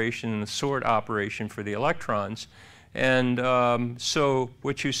operation and the sort operation for the electrons. And so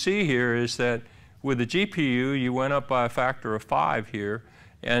what you see here is that with the GPU, you went up by a factor of 5 here,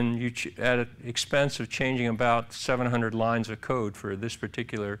 and you at an expense of changing about 700 lines of code for this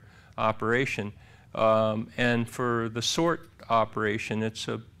particular operation. And for the sort operation, it's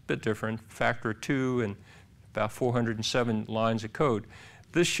a bit different, factor of 2 and about 407 lines of code.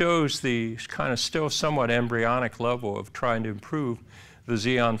 This shows the kind of still somewhat embryonic level of trying to improve the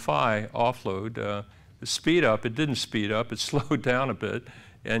Xeon Phi offload. The speed up, it didn't speed up, it slowed down a bit,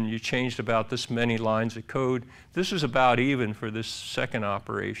 and you changed about this many lines of code. This is about even for this second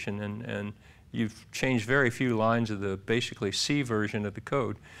operation, and you've changed very few lines of the basically C version of the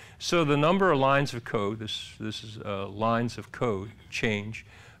code. So the number of lines of code, this is lines of code change,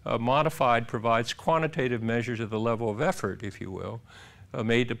 modified provides quantitative measures of the level of effort, if you will,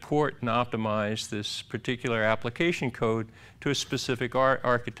 made to port and optimize this particular application code to a specific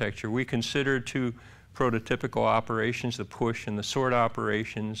architecture. We considered two prototypical operations, the push and the sort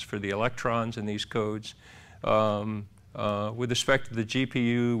operations for the electrons in these codes. With respect to the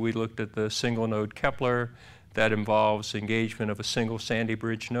GPU, we looked at the single node Kepler. That involves engagement of a single Sandy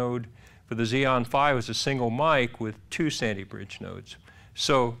Bridge node. For the Xeon Phi, it was a single mic with 2 Sandy Bridge nodes.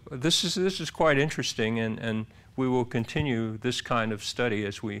 So this is quite interesting, and we will continue this kind of study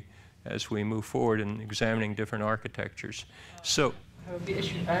as we move forward in examining different architectures. So I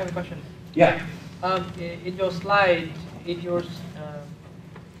have a question. Yeah. In your slide, in your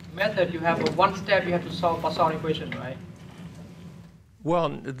method, you have one step you have to solve Poisson equation, right? Well,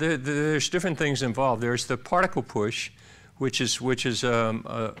 there's different things involved. There's the particle push, which is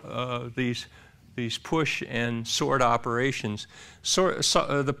these push and sort operations.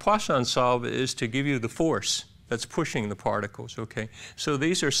 The Poisson solve is to give you the force that's pushing the particles. Okay, so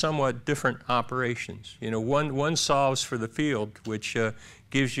these are somewhat different operations. You know, one solves for the field, which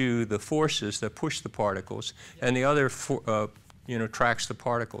gives you the forces that push the particles, and the other tracks the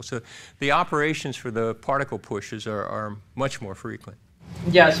particles. So the operations for the particle pushes are much more frequent.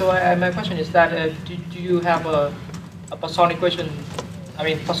 Yeah, so my question is that do you have a Poisson equation, I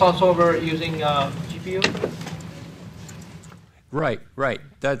mean Poisson solver using GPU? Right.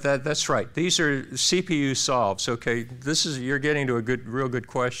 That's right. These are CPU solves. Okay, you're getting to a real good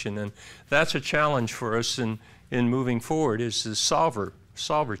question, and that's a challenge for us in moving forward. Is the solver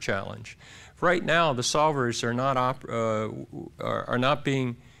challenge. Right now, the solvers are not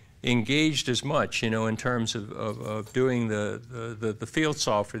being engaged as much, in terms of doing the field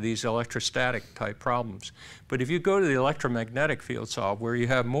solve for these electrostatic type problems. But if you go to the electromagnetic field solve, where you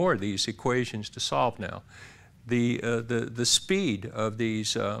have more of these equations to solve now, the speed of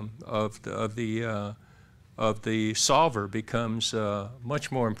these of the solver becomes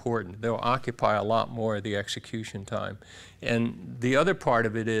much more important. They'll occupy a lot more of the execution time. And the other part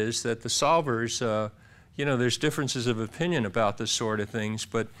of it is that the solvers, there's differences of opinion about this sort of things,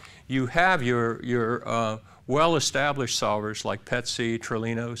 but you have your well-established solvers like PETC,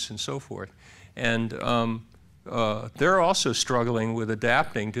 Trilinos, and so forth. And they're also struggling with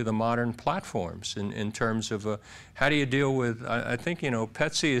adapting to the modern platforms in terms of how do you deal with, I think, you know,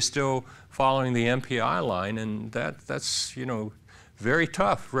 PETSI is still following the MPI line, and that's, you know, very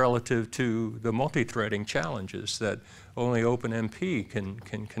tough relative to the multi-threading challenges that only OpenMP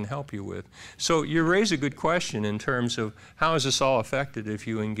can help you with. So you raise a good question in terms of how is this all affected if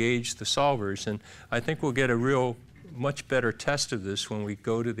you engage the solvers, and I think we'll get a real much better test of this when we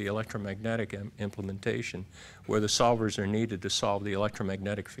go to the electromagnetic implementation, where the solvers are needed to solve the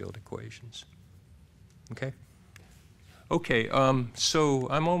electromagnetic field equations. Okay? Okay, so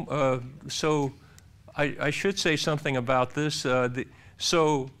I should say something about this. The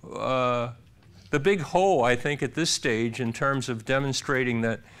big hole, I think, at this stage in terms of demonstrating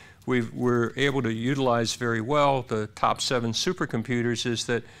that we're able to utilize very well the top 7 supercomputers is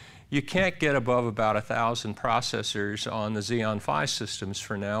that you can't get above about 1,000 processors on the Xeon Phi systems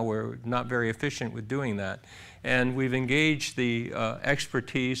for now. We're not very efficient with doing that. And we've engaged the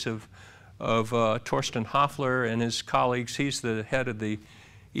expertise of Torsten Hoffler and his colleagues. He's the head of the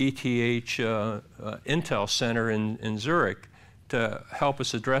ETH Intel Center in Zurich to help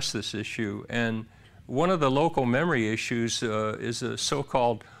us address this issue. And one of the local memory issues is a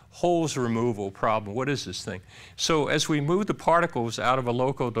so-called holes removal problem. What is this thing? So as we move the particles out of a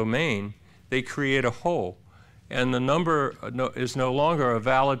local domain, they create a hole. And the number is no longer a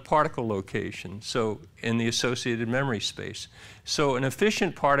valid particle location, so in the associated memory space. So an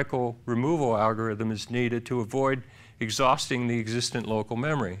efficient particle removal algorithm is needed to avoid exhausting the existent local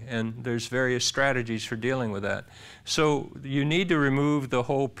memory. And there's various strategies for dealing with that. So you need to remove the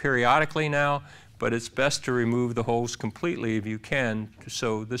hole periodically now, but it's best to remove the holes completely if you can.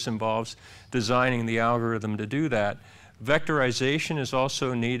 So this involves designing the algorithm to do that. Vectorization is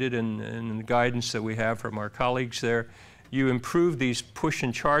also needed in the guidance that we have from our colleagues there. You improve these push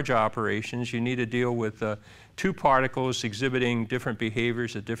and charge operations. You need to deal with 2 particles exhibiting different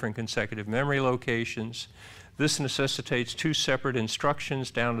behaviors at different consecutive memory locations. This necessitates 2 separate instructions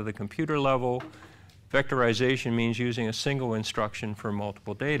down to the computer level. Vectorization means using a single instruction for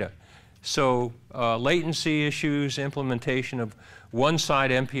multiple data. So latency issues, implementation of one-side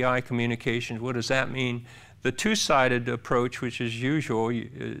MPI communications, what does that mean? The 2-sided approach, which is usual,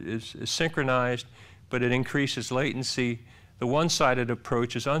 is synchronized, but it increases latency. The one-sided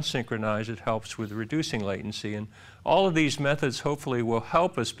approach is unsynchronized. It helps with reducing latency. And all of these methods hopefully will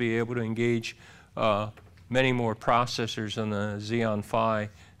help us be able to engage many more processors on the Xeon Phi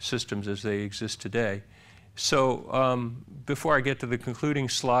systems as they exist today. So before I get to the concluding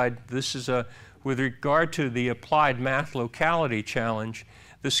slide, this is with regard to the applied math locality challenge.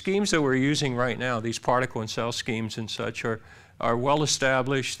 The schemes that we're using right now, these particle and cell schemes and such, are well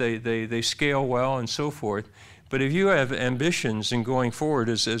established. They scale well and so forth. But if you have ambitions in going forward,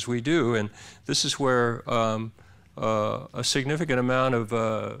 as we do, and this is where a significant amount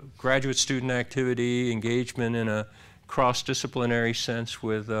of graduate student activity, engagement in a cross-disciplinary sense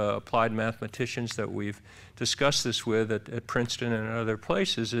with applied mathematicians that we've discussed this with at Princeton and other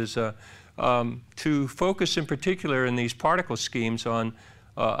places, is to focus in particular in these particle schemes on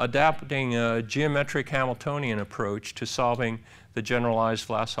adapting a geometric Hamiltonian approach to solving the generalized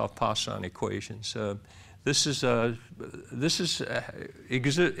Vlasov-Poisson equations. This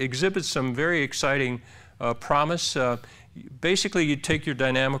exhibits some very exciting promise. Basically, you take your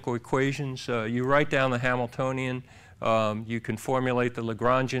dynamical equations, you write down the Hamiltonian, you can formulate the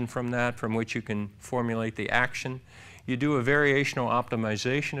Lagrangian from that, from which you can formulate the action. You do a variational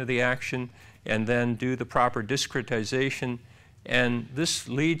optimization of the action, and then do the proper discretization. And this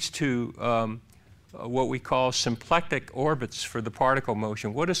leads to what we call symplectic orbits for the particle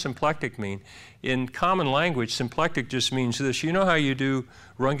motion. What does symplectic mean? In common language, symplectic just means this. You know how you do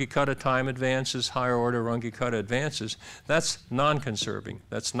Runge-Kutta time advances, higher order Runge-Kutta advances? That's non-conserving.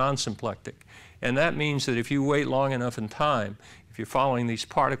 That's non-symplectic. And that means that if you wait long enough in time, if you're following these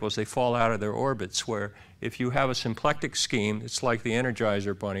particles, they fall out of their orbits, where if you have a symplectic scheme, it's like the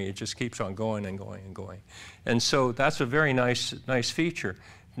Energizer bunny. It just keeps on going and going and going. And so that's a very nice feature.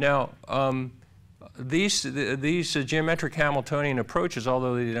 Now, these geometric Hamiltonian approaches,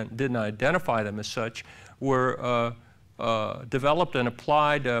 although they didn't identify them as such, were developed and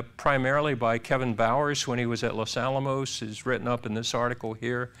applied primarily by Kevin Bowers when he was at Los Alamos. Is written up in this article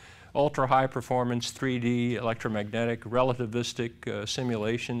here. Ultra-high performance 3D electromagnetic relativistic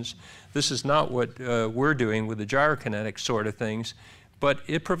simulations. This is not what we're doing with the gyrokinetic sort of things, but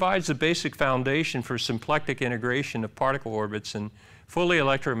it provides the basic foundation for symplectic integration of particle orbits in fully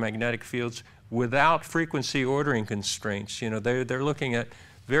electromagnetic fields without frequency ordering constraints. You know, they're looking at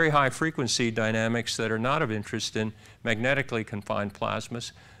very high frequency dynamics that are not of interest in magnetically confined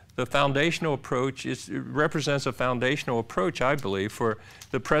plasmas. the foundational approach it represents a foundational approach, I believe, for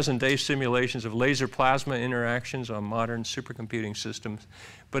the present-day simulations of laser plasma interactions on modern supercomputing systems.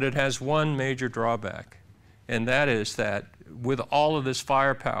 But it has one major drawback, and that is that with all of this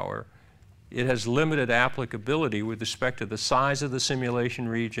firepower, it has limited applicability with respect to the size of the simulation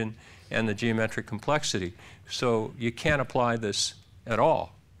region and the geometric complexity. So you can't apply this at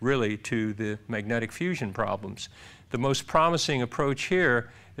all, really, to the magnetic fusion problems. The most promising approach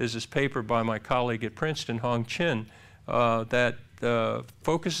here is this paper by my colleague at Princeton, Hong Chin, that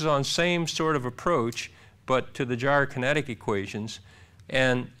focuses on same sort of approach, but to the gyrokinetic equations.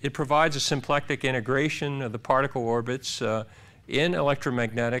 And it provides a symplectic integration of the particle orbits in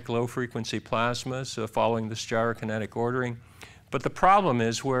electromagnetic low-frequency plasmas following this gyrokinetic ordering. But the problem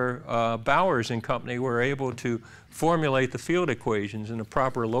is where Bowers and company were able to formulate the field equations in a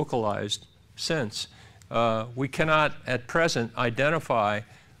proper localized sense. We cannot at present identify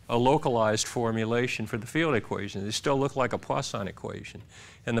a localized formulation for the field equation. They still look like a Poisson equation.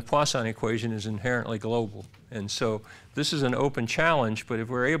 And the Poisson equation is inherently global. And so this is an open challenge, but if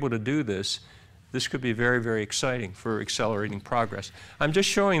we're able to do this, this could be very, very exciting for accelerating progress. I'm just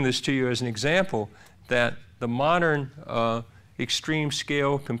showing this to you as an example that the modern extreme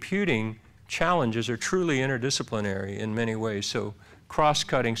scale computing challenges are truly interdisciplinary in many ways. So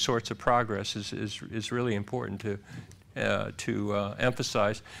cross-cutting sorts of progress is really important to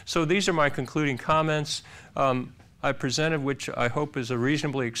emphasize. So these are my concluding comments. I presented, which I hope is a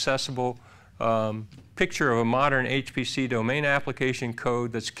reasonably accessible picture of a modern HPC domain application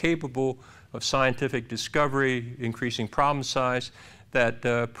code that's capable of scientific discovery, increasing problem size, that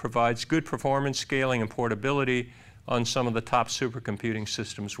provides good performance scaling and portability on some of the top supercomputing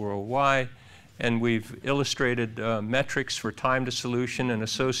systems worldwide. And we've illustrated metrics for time to solution and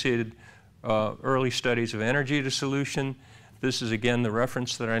associated early studies of energy to solution. This is again the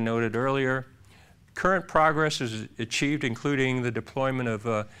reference that I noted earlier. Current progress is achieved including the deployment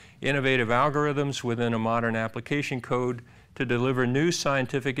of innovative algorithms within a modern application code to deliver new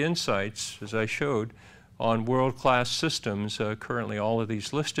scientific insights, as I showed, on world-class systems, currently all of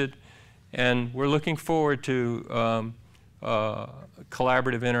these listed. And we're looking forward to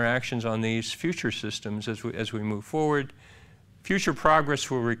collaborative interactions on these future systems as we move forward. Future progress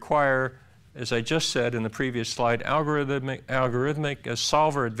will require, as I just said in the previous slide, algorithmic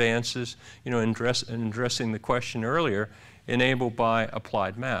solver advances, in addressing the question earlier, enabled by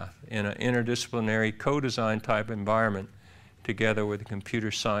applied math in an interdisciplinary co-design type environment together with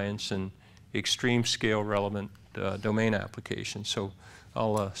computer science and extreme scale relevant domain applications. So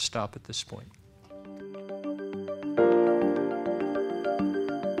I'll stop at this point.